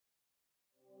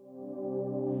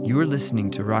You are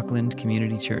listening to Rockland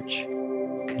Community Church,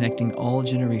 connecting all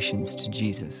generations to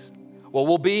Jesus. Well,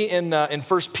 we'll be in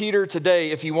 1 Peter today.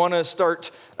 If you want to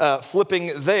start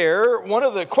flipping there, one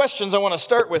of the questions I want to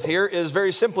start with here is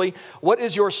very simply, what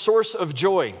is your source of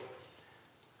joy?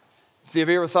 Have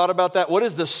you ever thought about that? What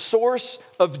is the source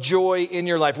of joy in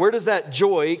your life? Where does that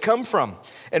joy come from?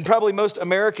 And probably most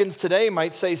Americans today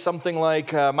might say something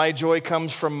like, my joy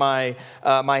comes from my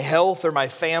health or my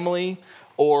family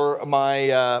or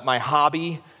my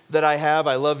hobby that I have.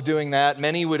 I love doing that.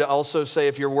 Many would also say,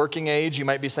 if you're working age, you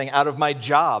might be saying, out of my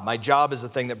job. My job is the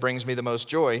thing that brings me the most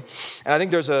joy. And I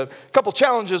think there's a couple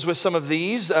challenges with some of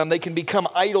these. They can become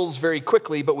idols very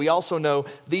quickly, but we also know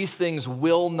these things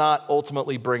will not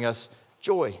ultimately bring us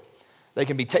joy. They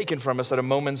can be taken from us at a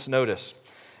moment's notice.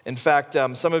 In fact,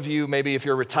 some of you, maybe if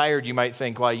you're retired, you might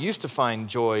think, well, I used to find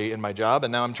joy in my job,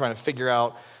 and now I'm trying to figure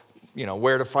out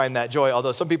where to find that joy.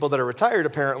 Although some people that are retired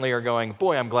apparently are going,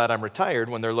 boy, I'm glad I'm retired,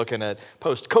 when they're looking at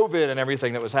post-COVID and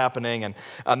everything that was happening. And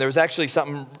there was actually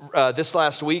something this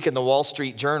last week in the Wall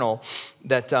Street Journal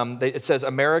that it says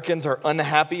Americans are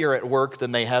unhappier at work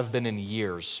than they have been in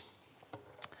years.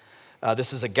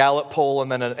 This is a Gallup poll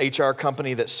and then an HR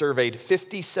company that surveyed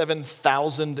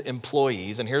 57,000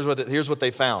 employees. And here's what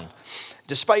they found.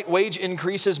 Despite wage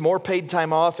increases, more paid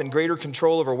time off, and greater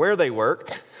control over where they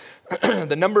work,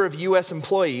 the number of U.S.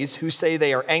 employees who say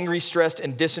they are angry, stressed,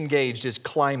 and disengaged is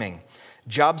climbing.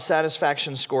 Job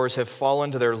satisfaction scores have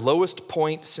fallen to their lowest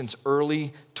point since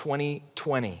early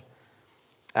 2020,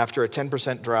 after a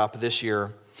 10% drop this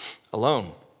year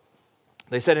alone.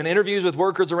 They said in interviews with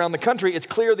workers around the country, it's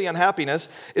clear the unhappiness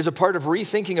is a part of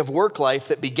rethinking of work life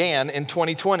that began in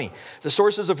 2020. The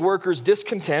sources of workers'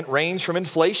 discontent range from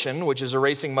inflation, which is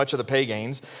erasing much of the pay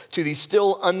gains, to the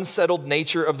still unsettled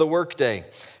nature of the workday.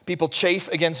 People chafe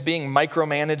against being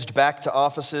micromanaged back to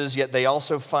offices, yet they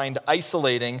also find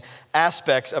isolating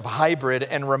aspects of hybrid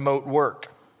and remote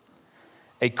work.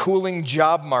 A cooling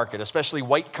job market, especially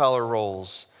white-collar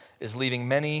roles, is leaving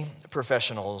many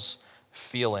professionals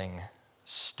feeling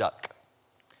stuck.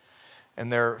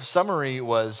 And their summary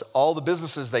was, all the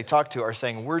businesses they talked to are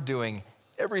saying, we're doing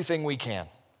everything we can,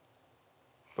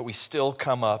 but we still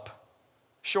come up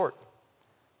short.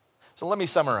 So let me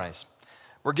summarize.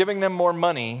 We're giving them more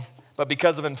money, but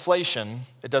because of inflation,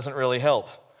 it doesn't really help.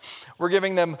 We're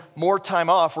giving them more time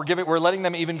off. We're letting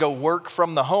them even go work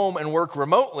from the home and work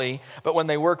remotely. But when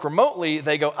they work remotely,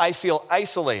 they go, I feel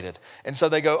isolated. And so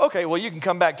they go, okay, well, you can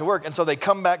come back to work. And so they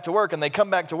come back to work, and they come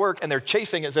back to work, and they're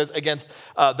chafing, it says, against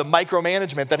the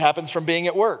micromanagement that happens from being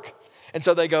at work. And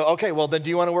so they go, okay, well, then do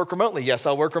you want to work remotely? Yes,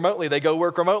 I'll work remotely. They go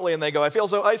work remotely, and they go, I feel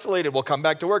so isolated. We'll come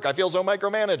back to work. I feel so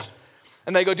micromanaged.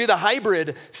 And they go do the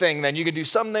hybrid thing then. You can do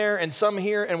some there and some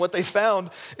here. And what they found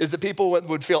is that people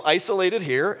would feel isolated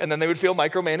here, and then they would feel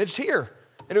micromanaged here.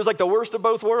 And it was like the worst of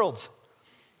both worlds.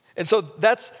 And so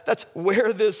that's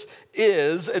where this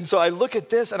is. And so I look at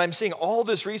this, and I'm seeing all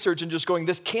this research and just going,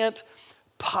 this can't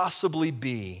possibly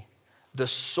be the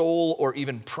sole or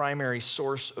even primary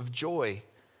source of joy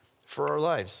for our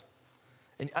lives.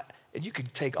 And you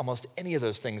could take almost any of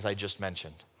those things I just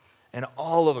mentioned, and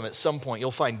all of them, at some point,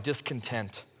 you'll find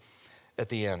discontent at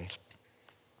the end.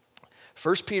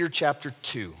 1 Peter chapter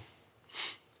 2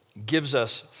 gives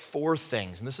us four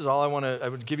things. And this is all I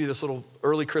would give you this little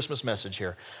early Christmas message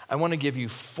here. I want to give you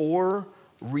four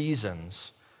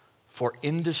reasons for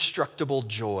indestructible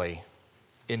joy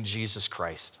in Jesus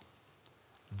Christ.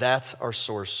 That's our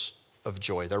source of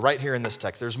joy. They're right here in this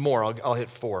text. There's more. I'll hit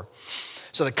four.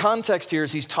 So the context here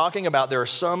is he's talking about there are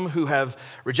some who have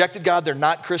rejected God. They're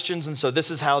not Christians, and so this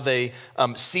is how they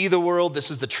see the world.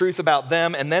 This is the truth about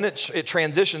them. And then it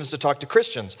transitions to talk to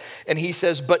Christians. And he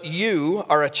says, but you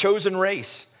are a chosen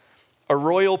race, a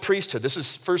royal priesthood. This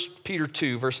is 1 Peter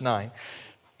 2, verse 9.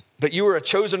 But you are a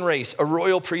chosen race, a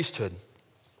royal priesthood,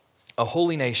 a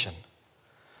holy nation,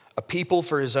 a people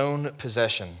for his own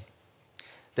possession,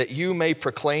 that you may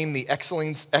proclaim the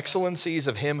excellencies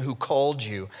of him who called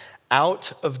you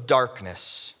out of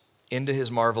darkness into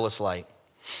his marvelous light.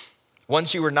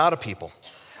 Once you were not a people,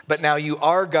 but now you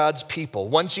are God's people.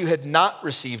 Once you had not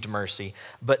received mercy,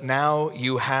 but now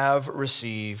you have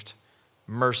received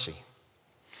mercy.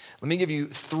 Let me give you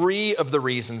three of the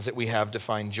reasons that we have to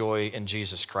find joy in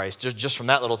Jesus Christ, just from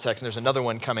that little text, and there's another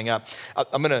one coming up.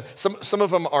 Some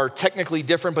of them are technically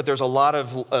different, but there's a lot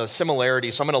of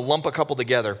similarities, so I'm going to lump a couple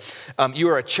together. You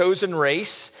are a chosen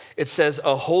race. It says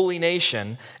a holy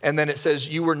nation, and then it says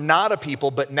you were not a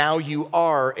people, but now you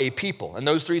are a people. And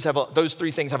those three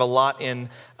things have a lot in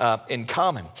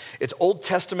common. It's Old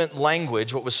Testament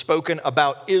language, what was spoken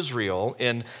about Israel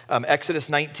in Exodus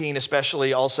 19,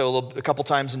 especially also a couple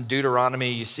times in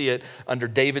Deuteronomy. You see it under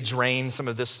David's reign. Some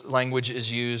of this language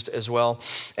is used as well.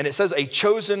 And it says a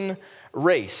chosen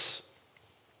race.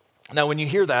 Now, when you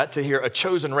hear that, to hear a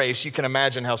chosen race, you can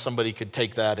imagine how somebody could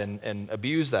take that and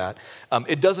abuse that.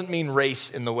 It doesn't mean race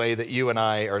in the way that you and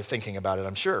I are thinking about it,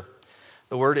 I'm sure.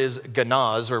 The word is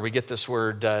ganaz, where we get this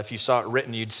word. If you saw it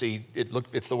written, you'd see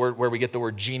it's the word where we get the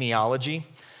word genealogy.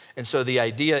 And so the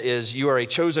idea is you are a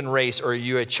chosen race, or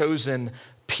you are a chosen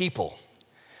people.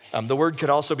 The word could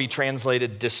also be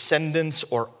translated descendants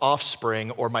or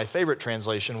offspring, or my favorite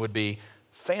translation would be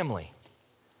family.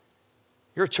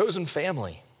 You're a chosen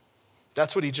family.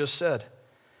 That's what he just said.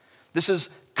 This is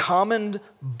common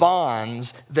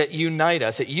bonds that unite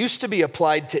us. It used to be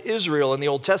applied to Israel in the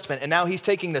Old Testament, and now he's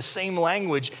taking the same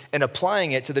language and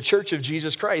applying it to the church of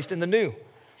Jesus Christ in the New.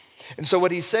 And so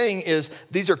what he's saying is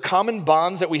these are common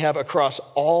bonds that we have across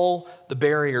all the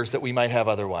barriers that we might have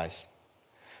otherwise.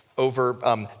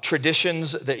 Over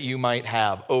traditions that you might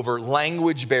have, over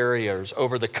language barriers,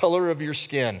 over the color of your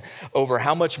skin, over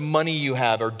how much money you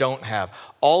have or don't have.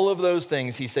 All of those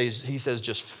things, he says,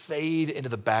 just fade into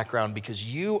the background because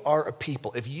you are a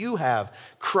people. If you have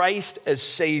Christ as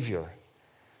Savior,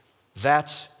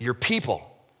 that's your people,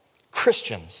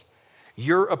 Christians.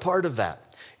 You're a part of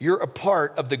that. You're a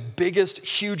part of the biggest,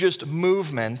 hugest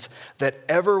movement that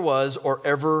ever was or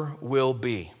ever will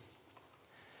be.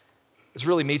 This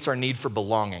really meets our need for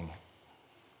belonging.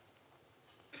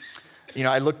 You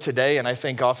know, I look today and I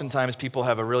think oftentimes people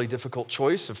have a really difficult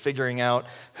choice of figuring out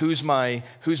who's my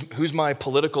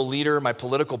political leader, my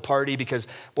political party, because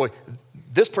boy,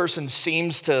 this person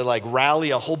seems to like rally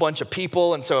a whole bunch of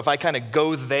people. And so if I kind of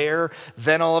go there,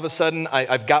 then all of a sudden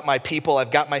I've got my people,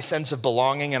 I've got my sense of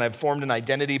belonging, and I've formed an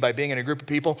identity by being in a group of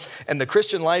people. And the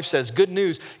Christian life says, good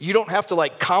news, you don't have to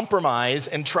like compromise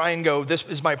and try and go, this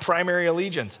is my primary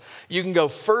allegiance. You can go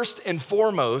first and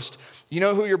foremost. You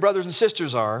know who your brothers and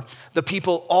sisters are? The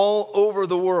people all over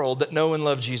the world that know and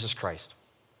love Jesus Christ.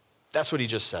 That's what he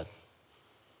just said.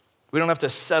 We don't have to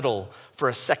settle for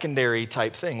a secondary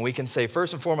type thing. We can say,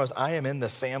 first and foremost, I am in the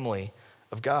family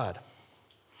of God.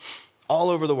 All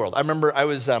over the world. I remember I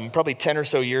was probably 10 or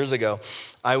so years ago,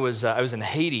 I was in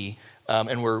Haiti,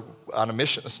 and we're on a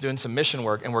mission, doing some mission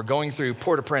work, and we're going through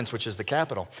Port-au-Prince, which is the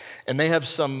capital. And they have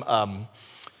some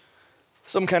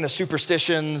kind of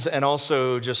superstitions and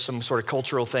also just some sort of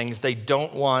cultural things. They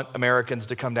don't want Americans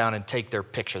to come down and take their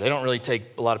picture. They don't really take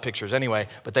a lot of pictures anyway,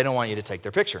 but they don't want you to take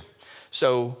their picture.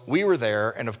 So we were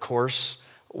there, and of course,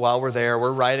 while we're there,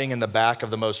 we're riding in the back of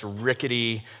the most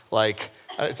rickety, I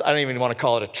don't even want to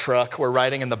call it a truck. We're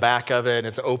riding in the back of it, and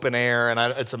it's open air, and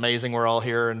it's amazing we're all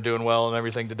here and doing well and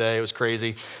everything today. It was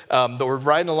crazy. But we're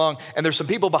riding along, and there's some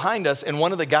people behind us, and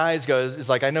one of the guys is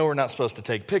like, I know we're not supposed to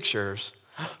take pictures,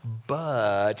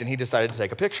 and he decided to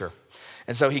take a picture.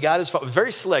 And so he got his phone,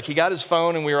 very slick. He got his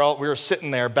phone, and we were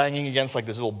sitting there banging against like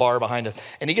this little bar behind us.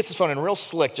 And he gets his phone and real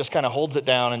slick, just kind of holds it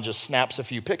down and just snaps a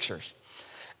few pictures.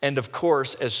 And of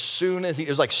course, as soon as it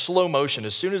was like slow motion,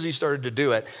 as soon as he started to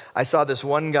do it, I saw this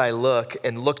one guy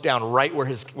look down right where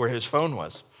his phone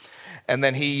was. And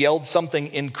then he yelled something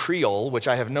in Creole, which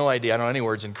I have no idea. I don't know any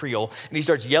words in Creole. And he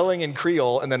starts yelling in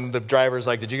Creole. And then the driver's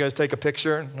like, did you guys take a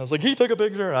picture? And I was like, he took a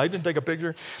picture. I didn't take a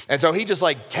picture. And so he just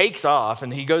like takes off,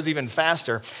 and he goes even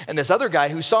faster. And this other guy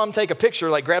who saw him take a picture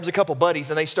like grabs a couple buddies,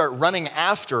 and they start running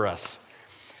after us.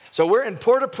 So we're in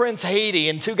Port-au-Prince, Haiti,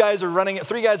 and three guys are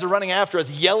running after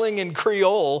us, yelling in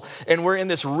Creole, and we're in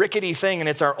this rickety thing, and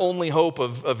it's our only hope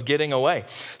of getting away.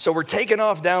 So we're taking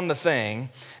off down the thing,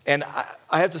 and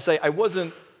I have to say, I was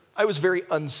very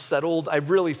unsettled. I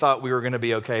really thought we were going to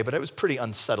be okay, but it was pretty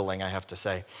unsettling, I have to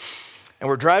say. And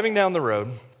we're driving down the road,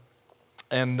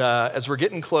 and as we're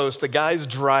getting close, the guy's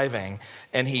driving,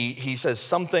 and he says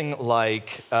something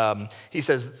like,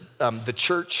 the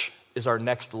church is our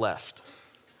next left.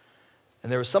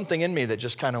 And there was something in me that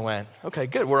just kind of went, okay,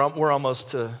 good, we're almost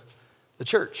to the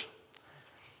church.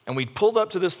 And we pulled up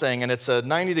to this thing, and it's a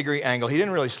 90-degree angle. He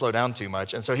didn't really slow down too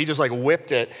much, and so he just like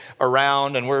whipped it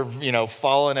around, and we're,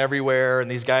 falling everywhere,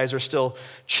 and these guys are still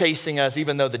chasing us,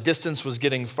 even though the distance was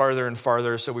getting farther and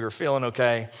farther, so we were feeling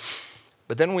okay.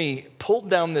 But then we pulled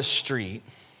down this street,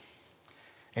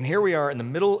 and here we are in the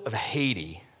middle of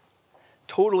Haiti,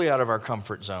 totally out of our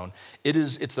comfort zone.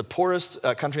 It's the poorest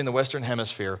country in the Western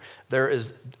Hemisphere. There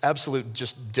is absolute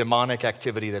just demonic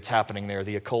activity that's happening there.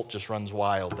 The occult just runs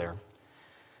wild there.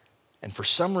 And for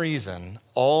some reason,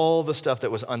 all the stuff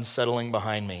that was unsettling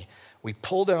behind me, we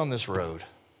pull down this road.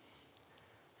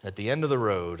 And at the end of the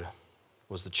road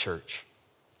was the church.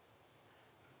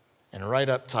 And right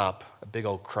up top, a big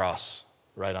old cross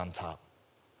right on top.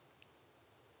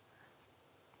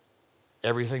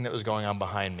 Everything that was going on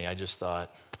behind me, I just thought,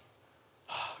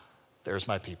 there's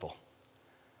my people.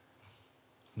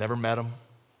 Never met them,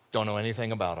 don't know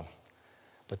anything about them,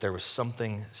 but there was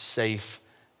something safe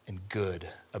and good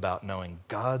about knowing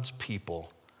God's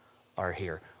people are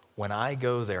here. When I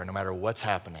go there, no matter what's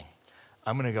happening,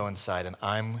 I'm going to go inside and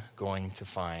I'm going to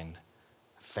find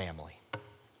family.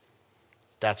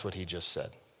 That's what he just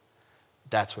said.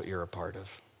 That's what you're a part of.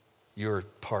 You're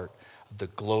part of the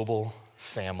global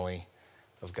family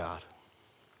of God.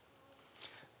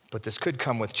 But this could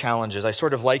come with challenges. I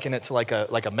sort of liken it to like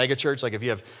a mega church, like if you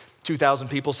have 2,000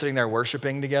 people sitting there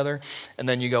worshiping together, and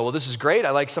then you go, well, this is great.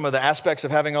 I like some of the aspects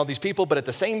of having all these people, but at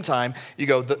the same time, you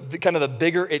go, the kind of the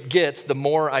bigger it gets, the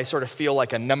more I sort of feel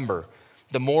like a number.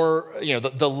 The more,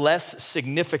 the less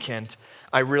significant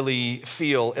I really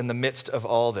feel in the midst of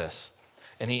all this.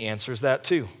 And he answers that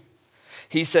too.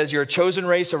 He says, you're a chosen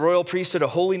race, a royal priesthood, a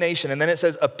holy nation. And then it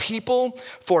says, a people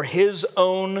for his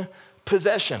own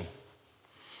possession.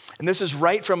 And this is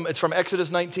it's from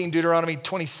Exodus 19, Deuteronomy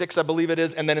 26, I believe it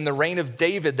is. And then in the reign of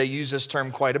David, they use this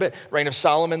term quite a bit. Reign of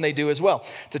Solomon, they do as well.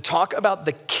 To talk about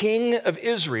the king of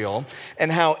Israel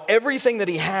and how everything that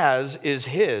he has is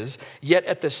his, yet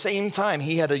at the same time,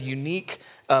 he had a unique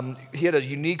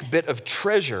bit of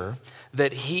treasure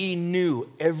that he knew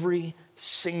every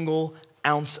single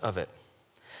ounce of it.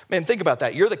 Man, think about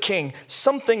that. You're the king.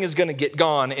 Something is going to get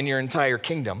gone in your entire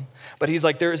kingdom. But he's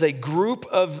like, there's a group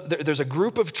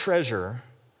of treasure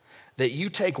that you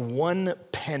take one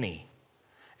penny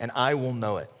and I will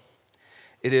know it.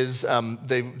 It is,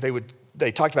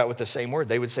 they talked about it with the same word.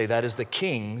 They would say that is the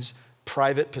king's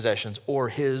private possessions or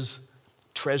his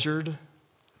treasured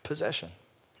possession.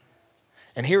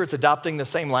 And here it's adopting the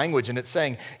same language and it's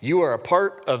saying, you are a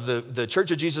part of the Church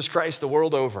of Jesus Christ the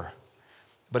world over.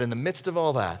 But in the midst of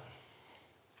all that,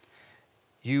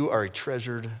 you are a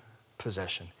treasured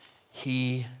possession.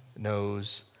 He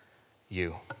knows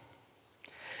you.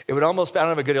 It would almost, I don't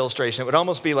have a good illustration, it would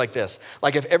almost be like this.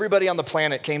 Like if everybody on the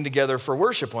planet came together for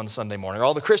worship one Sunday morning,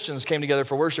 all the Christians came together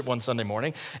for worship one Sunday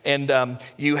morning, and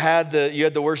you had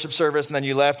the worship service, and then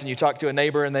you left and you talked to a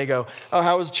neighbor and they go, oh,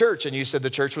 how was church? And you said the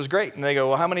church was great. And they go,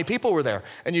 well, how many people were there?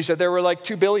 And you said there were like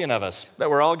 2 billion of us that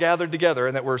were all gathered together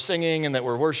and that were singing and that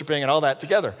were worshiping and all that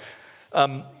together.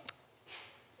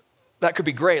 That could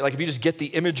be great. Like if you just get the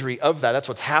imagery of that, that's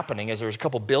what's happening is there's a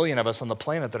couple billion of us on the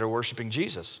planet that are worshiping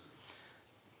Jesus.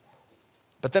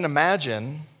 But then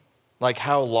imagine like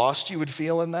how lost you would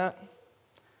feel in that.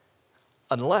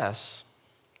 Unless,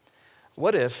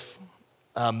 what if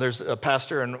there's a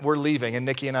pastor and we're leaving and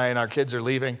Nikki and I and our kids are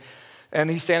leaving and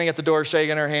he's standing at the door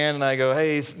shaking her hand and I go,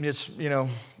 hey, it's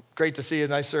great to see you,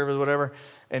 nice service, whatever.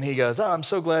 And he goes, oh, I'm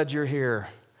so glad you're here.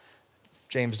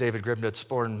 James David Gribnitz,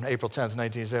 born April 10th,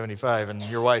 1975, and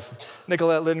your wife,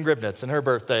 Nicolette Lynn Gribnitz, and her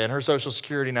birthday and her social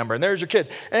security number, and there's your kids.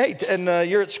 And hey, and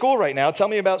you're at school right now. Tell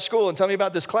me about school and tell me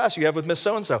about this class you have with Miss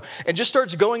So-and-so. And just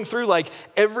starts going through like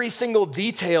every single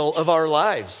detail of our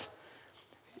lives.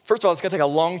 First of all, it's gonna take a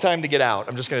long time to get out.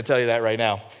 I'm just gonna tell you that right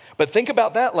now. But think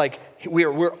about that, like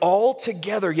we're all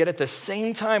together, yet at the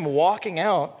same time walking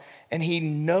out, and he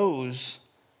knows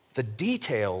the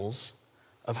details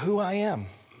of who I am.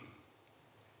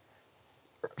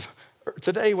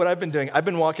 Today, what I've been doing, I've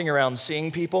been walking around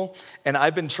seeing people, and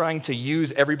I've been trying to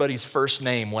use everybody's first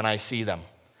name when I see them.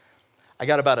 I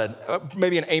got about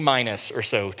maybe an A- or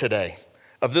so today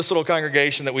of this little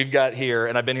congregation that we've got here,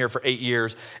 and I've been here for 8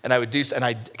 years, and I would do,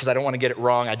 because I don't want to get it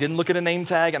wrong, I didn't look at a name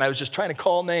tag, and I was just trying to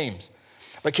call names.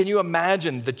 But can you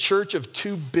imagine the church of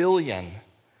 2 billion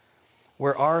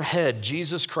where our head,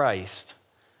 Jesus Christ,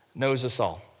 knows us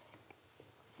all?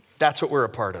 That's what we're a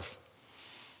part of.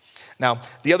 Now,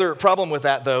 the other problem with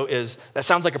that, though, is that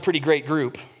sounds like a pretty great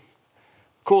group.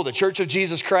 Cool, the Church of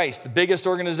Jesus Christ, the biggest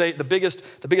organization, the biggest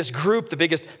group, the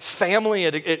biggest family.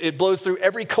 It blows through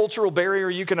every cultural barrier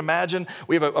you can imagine.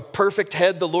 We have a perfect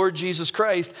head, the Lord Jesus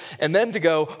Christ. And then to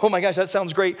go, oh my gosh, that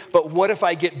sounds great, but what if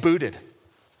I get booted?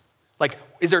 Like,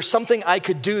 is there something I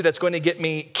could do that's going to get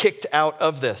me kicked out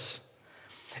of this?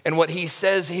 And what he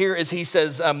says here is he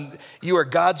says, you are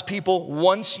God's people.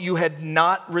 Once you had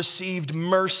not received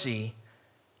mercy,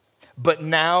 but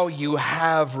now you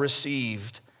have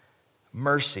received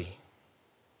mercy.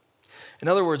 In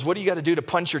other words, what do you got to do to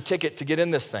punch your ticket to get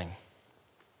in this thing?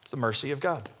 It's the mercy of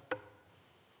God.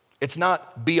 It's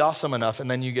not be awesome enough and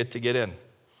then you get to get in.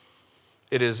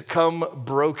 It is come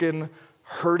broken,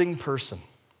 hurting person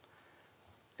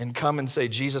and come and say,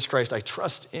 Jesus Christ, I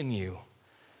trust in you.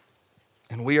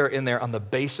 And we are in there on the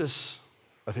basis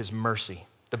of his mercy.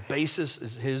 The basis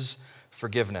is his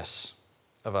forgiveness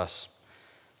of us.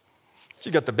 So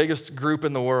you got the biggest group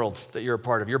in the world that you're a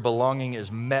part of. Your belonging is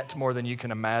met more than you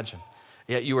can imagine.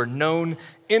 yet you are known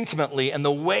intimately. And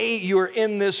the way you are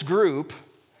in this group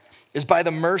is by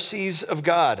the mercies of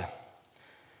God.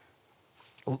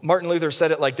 Martin Luther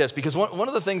said it like this, because one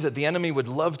of the things that the enemy would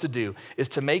love to do is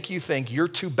to make you think you're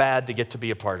too bad to get to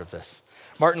be a part of this.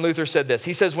 Martin Luther said this.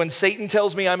 He says, when Satan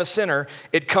tells me I'm a sinner,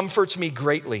 it comforts me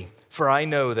greatly, for I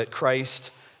know that Christ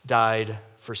died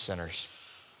for sinners.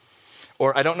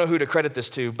 Or I don't know who to credit this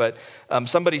to, but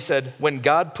somebody said, when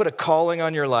God put a calling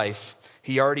on your life,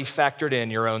 he already factored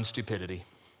in your own stupidity.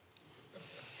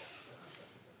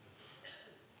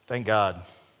 Thank God.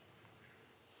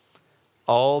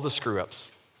 All the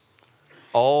screw-ups,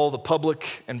 all the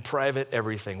public and private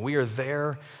everything. We are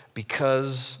there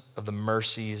because of the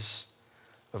mercies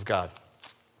of God.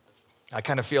 I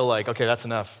kind of feel like, okay, that's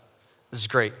enough. This is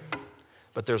great,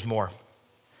 but there's more.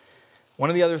 One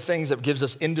of the other things that gives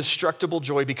us indestructible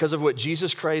joy because of what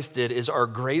Jesus Christ did is our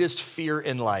greatest fear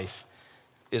in life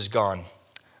is gone.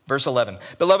 Verse 11,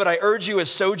 beloved, I urge you as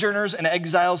sojourners and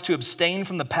exiles to abstain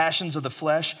from the passions of the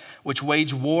flesh, which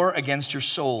wage war against your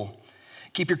soul.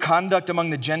 Keep your conduct among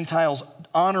the Gentiles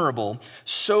honorable,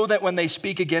 so that when they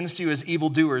speak against you as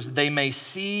evildoers, they may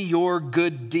see your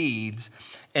good deeds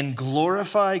and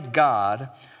glorify God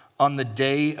on the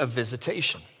day of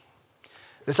visitation.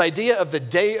 This idea of the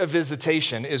day of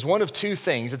visitation is one of two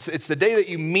things. It's the day that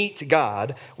you meet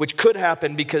God, which could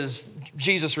happen because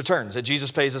Jesus returns, that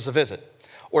Jesus pays us a visit.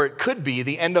 Or it could be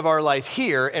the end of our life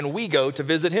here and we go to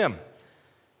visit him.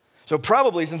 So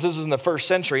probably, since this is in the first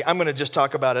century, I'm going to just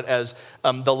talk about it as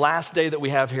the last day that we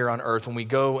have here on earth when we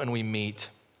go and we meet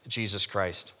Jesus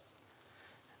Christ.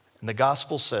 And the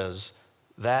gospel says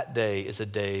that day is a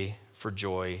day for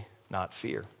joy, not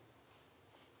fear.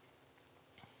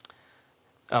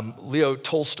 Leo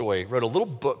Tolstoy wrote a little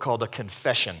book called A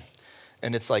Confession.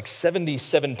 And it's like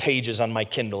 77 pages on my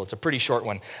Kindle. It's a pretty short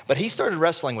one. But he started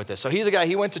wrestling with this. So he's a guy,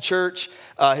 he went to church.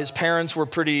 His parents were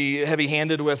pretty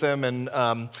heavy-handed with him,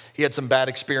 and he had some bad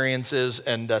experiences.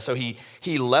 And so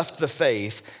he left the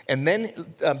faith. And then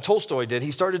Tolstoy did.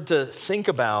 He started to think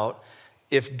about,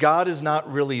 if God is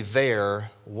not really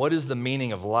there, what is the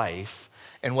meaning of life?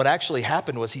 And what actually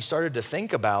happened was he started to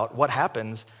think about what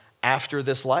happens after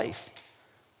this life.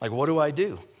 Like, what do I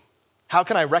do? How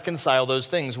can I reconcile those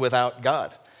things without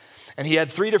God? And he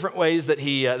had three different ways that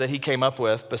he came up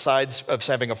with, besides of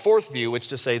having a fourth view, which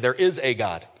to say there is a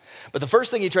God. But the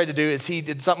first thing he tried to do is he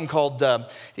did something called,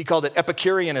 he called it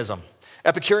Epicureanism.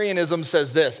 Epicureanism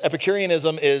says this.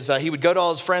 Epicureanism is, he would go to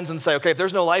all his friends and say, okay, if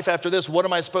there's no life after this, what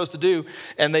am I supposed to do?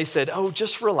 And they said, oh,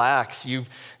 just relax, you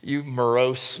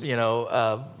morose,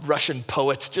 Russian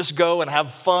poet. Just go and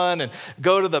have fun and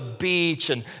go to the beach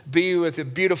and be with a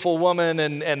beautiful woman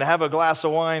and have a glass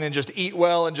of wine and just eat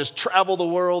well and just travel the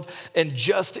world and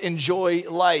just enjoy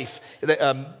life.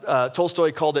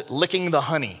 Tolstoy called it licking the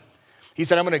honey. He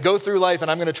said, I'm going to go through life and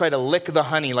I'm going to try to lick the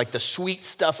honey, like the sweet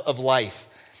stuff of life.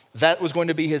 That was going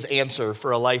to be his answer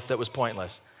for a life that was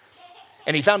pointless.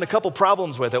 And he found a couple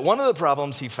problems with it. One of the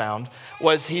problems he found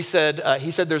was he said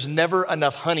there's never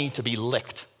enough honey to be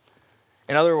licked.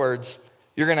 In other words,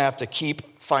 you're going to have to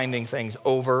keep finding things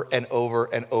over and over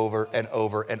and over and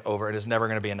over and over, and it's never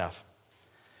going to be enough.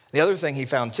 The other thing he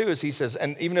found too is he says,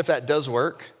 and even if that does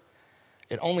work,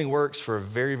 it only works for a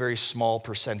very, very small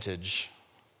percentage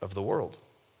of the world.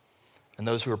 And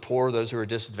those who are poor, those who are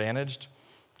disadvantaged,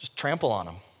 just trample on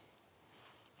them.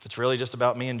 If it's really just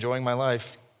about me enjoying my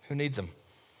life, who needs them?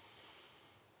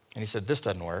 And he said, this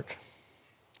doesn't work.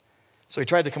 So he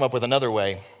tried to come up with another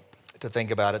way to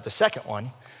think about it. The second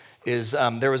one is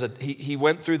he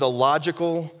went through the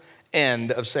logical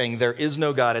end of saying there is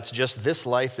no God. It's just this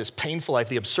life, this painful life,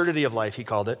 the absurdity of life, he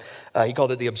called it. He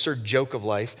called it the absurd joke of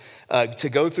life. To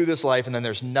go through this life and then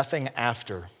there's nothing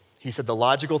after. He said the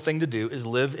logical thing to do is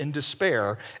live in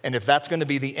despair. And if that's going to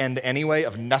be the end anyway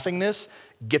of nothingness,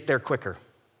 get there quicker.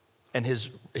 And his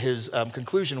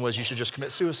conclusion was you should just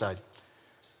commit suicide.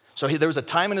 So there was a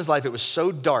time in his life, it was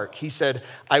so dark, he said,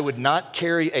 I would not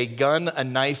carry a gun, a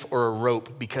knife, or a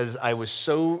rope because I was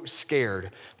so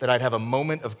scared that I'd have a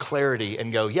moment of clarity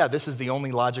and go, yeah, this is the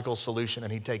only logical solution,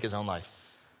 and he'd take his own life.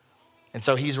 And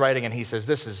so he's writing and he says,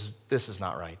 this is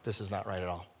not right. This is not right at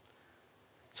all.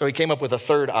 So he came up with a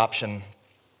third option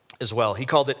as well. He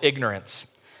called it ignorance.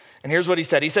 And here's what he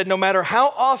said. He said, no matter how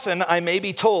often I may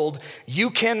be told,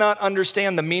 you cannot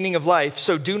understand the meaning of life,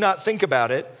 so do not think about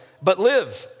it, but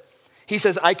live. He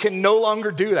says, I can no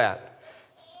longer do that.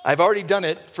 I've already done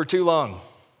it for too long.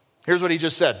 Here's what he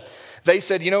just said. They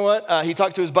said, you know what? He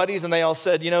talked to his buddies and they all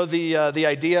said, the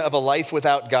idea of a life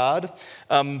without God,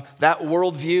 that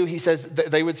worldview, he says,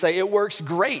 they would say, it works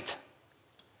great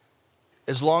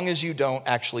as long as you don't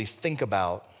actually think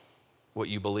about what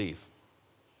you believe.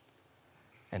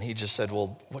 And he just said,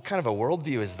 well, what kind of a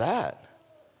worldview is that?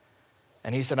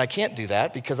 And he said, I can't do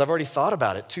that because I've already thought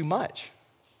about it too much.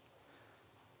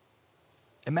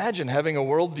 Imagine having a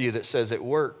worldview that says it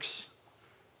works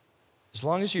as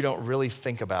long as you don't really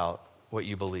think about what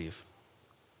you believe.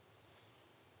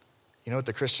 You know what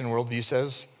the Christian worldview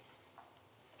says?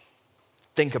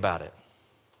 Think about it.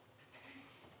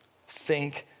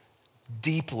 Think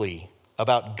deeply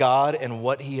about God and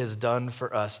what he has done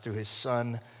for us through his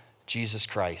Son, Jesus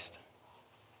Christ.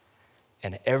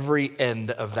 And every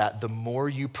end of that, the more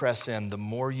you press in,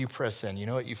 you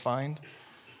know what you find?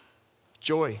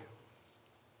 Joy.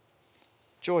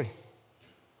 Joy.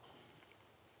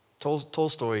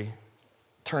 Tolstoy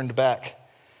turned back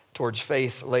towards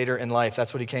faith later in life.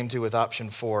 That's what he came to with option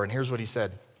 4. And here's what he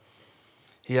said.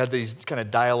 He had these kind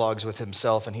of dialogues with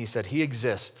himself, and he said, he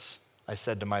exists, I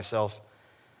said to myself.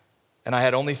 And I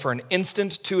had only for an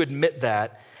instant to admit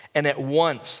that, and at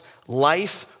once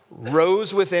life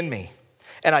rose within me,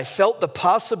 and I felt the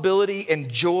possibility and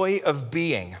joy of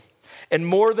being. And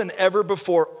more than ever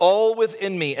before, all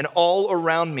within me and all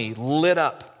around me lit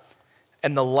up,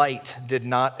 and the light did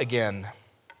not again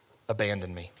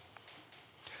abandon me.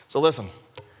 So listen,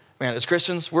 man, as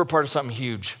Christians, we're a part of something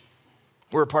huge.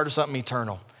 We're a part of something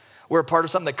eternal. We're a part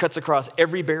of something that cuts across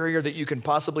every barrier that you can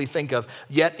possibly think of.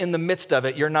 Yet in the midst of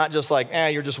it, you're not just like,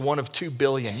 you're just one of 2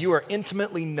 billion. You are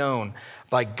intimately known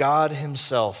by God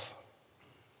himself.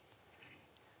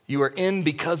 You are in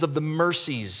because of the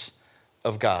mercies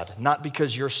of God, not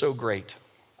because you're so great.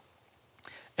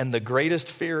 And the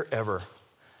greatest fear ever,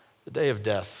 the day of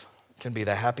death, can be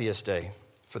the happiest day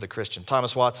for the Christian.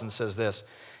 Thomas Watson says this.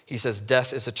 He says,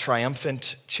 death is a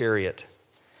triumphant chariot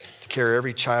to carry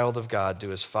every child of God to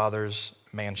his Father's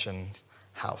mansion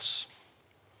house.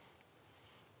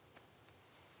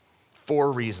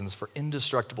 4 reasons for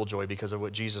indestructible joy because of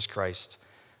what Jesus Christ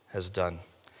has done.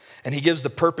 And he gives the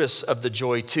purpose of the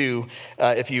joy too.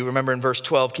 If you remember in verse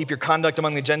 12, keep your conduct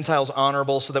among the Gentiles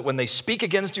honorable so that when they speak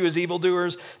against you as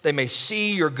evildoers, they may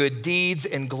see your good deeds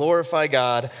and glorify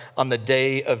God on the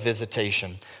day of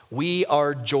visitation. We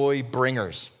are joy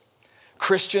bringers.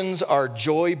 Christians are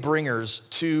joy bringers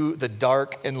to the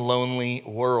dark and lonely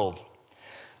world.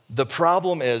 The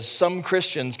problem is some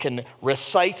Christians can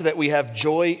recite that we have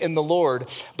joy in the Lord,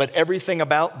 but everything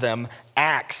about them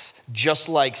acts just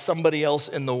like somebody else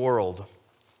in the world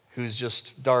who's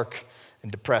just dark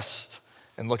and depressed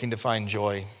and looking to find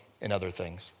joy in other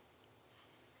things.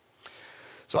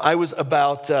 So I was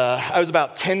about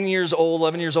 10 years old,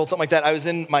 11 years old, something like that. I was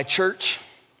in my church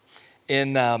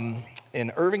in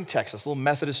Irving, Texas, a little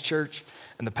Methodist church,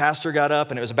 and the pastor got up,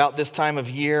 and it was about this time of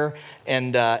year,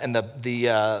 and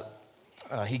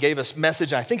he gave us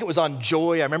message, and I think it was on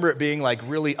joy. I remember it being like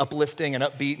really uplifting and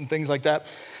upbeat and things like that.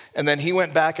 And then he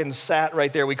went back and sat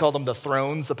right there. We called them the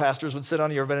thrones the pastors would sit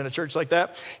on. You ever been in a church like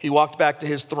that? He walked back to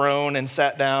his throne and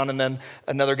sat down, and then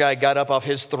another guy got up off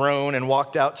his throne and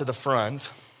walked out to the front.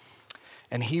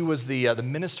 And he was the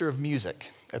minister of music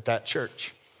at that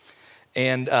church.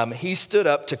 And he stood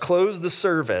up to close the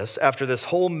service after this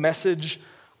whole message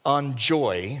on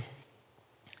joy.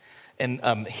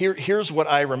 And here's what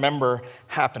I remember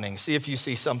happening. See if you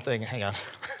see something, hang on,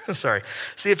 sorry.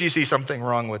 See if you see something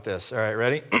wrong with this. All right,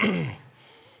 ready?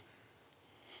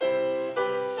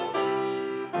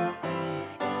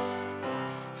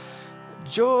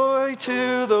 Joy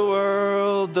to the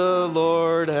world, the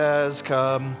Lord has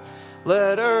come.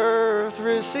 Let earth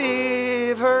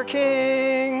receive her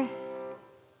King.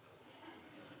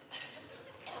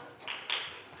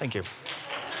 Thank you.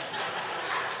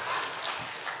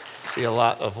 See a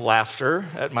lot of laughter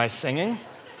at my singing.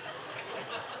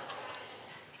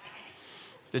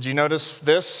 Did you notice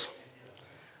this?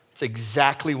 It's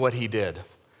exactly what he did.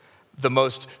 The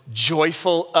most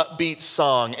joyful, upbeat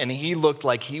song, and he looked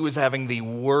like he was having the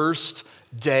worst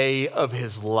day of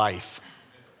his life.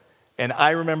 And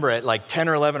I remember at like 10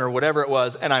 or 11 or whatever it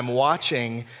was, and I'm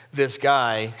watching this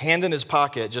guy, hand in his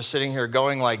pocket, just sitting here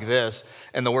going like this,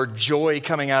 and the word joy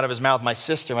coming out of his mouth. My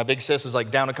sister, my big sis, is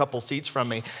like down a couple seats from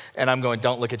me, and I'm going,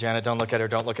 don't look at Janet, don't look at her,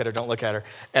 don't look at her, don't look at her.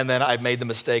 And then I made the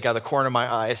mistake. Out of the corner of my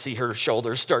eye, I see her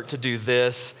shoulders start to do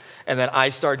this, and then I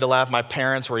started to laugh. My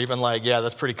parents were even like, yeah,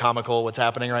 that's pretty comical what's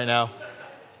happening right now.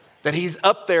 That he's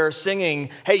up there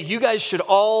singing, hey, you guys should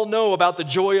all know about the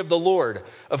joy of the Lord.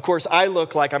 Of course, I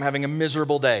look like I'm having a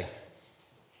miserable day.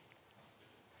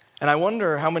 And I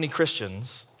wonder how many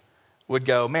Christians would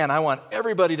go, man, I want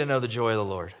everybody to know the joy of the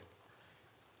Lord.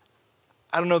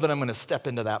 I don't know that I'm going to step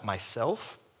into that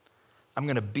myself. I'm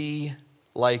going to be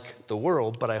like the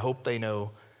world, but I hope they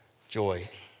know joy.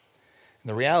 And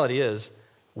the reality is,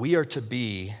 we are to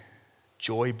be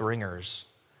joy bringers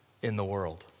in the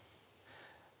world.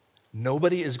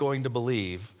 Nobody is going to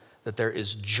believe that there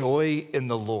is joy in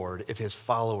the Lord if his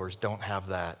followers don't have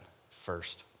that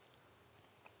first.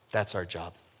 That's our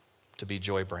job, to be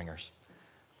joy bringers.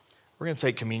 We're going to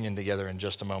take communion together in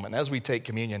just a moment. And as we take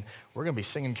communion, we're going to be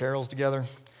singing carols together.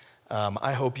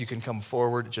 I hope you can come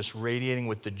forward just radiating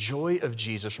with the joy of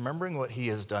Jesus, remembering what he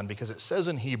has done, because it says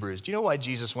in Hebrews, do you know why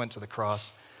Jesus went to the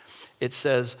cross? It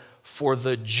says, for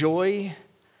the joy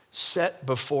set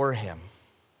before him,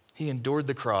 he endured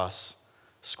the cross,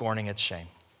 scorning its shame.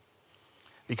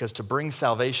 Because to bring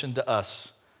salvation to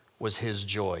us was his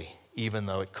joy, even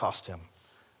though it cost him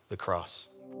the cross.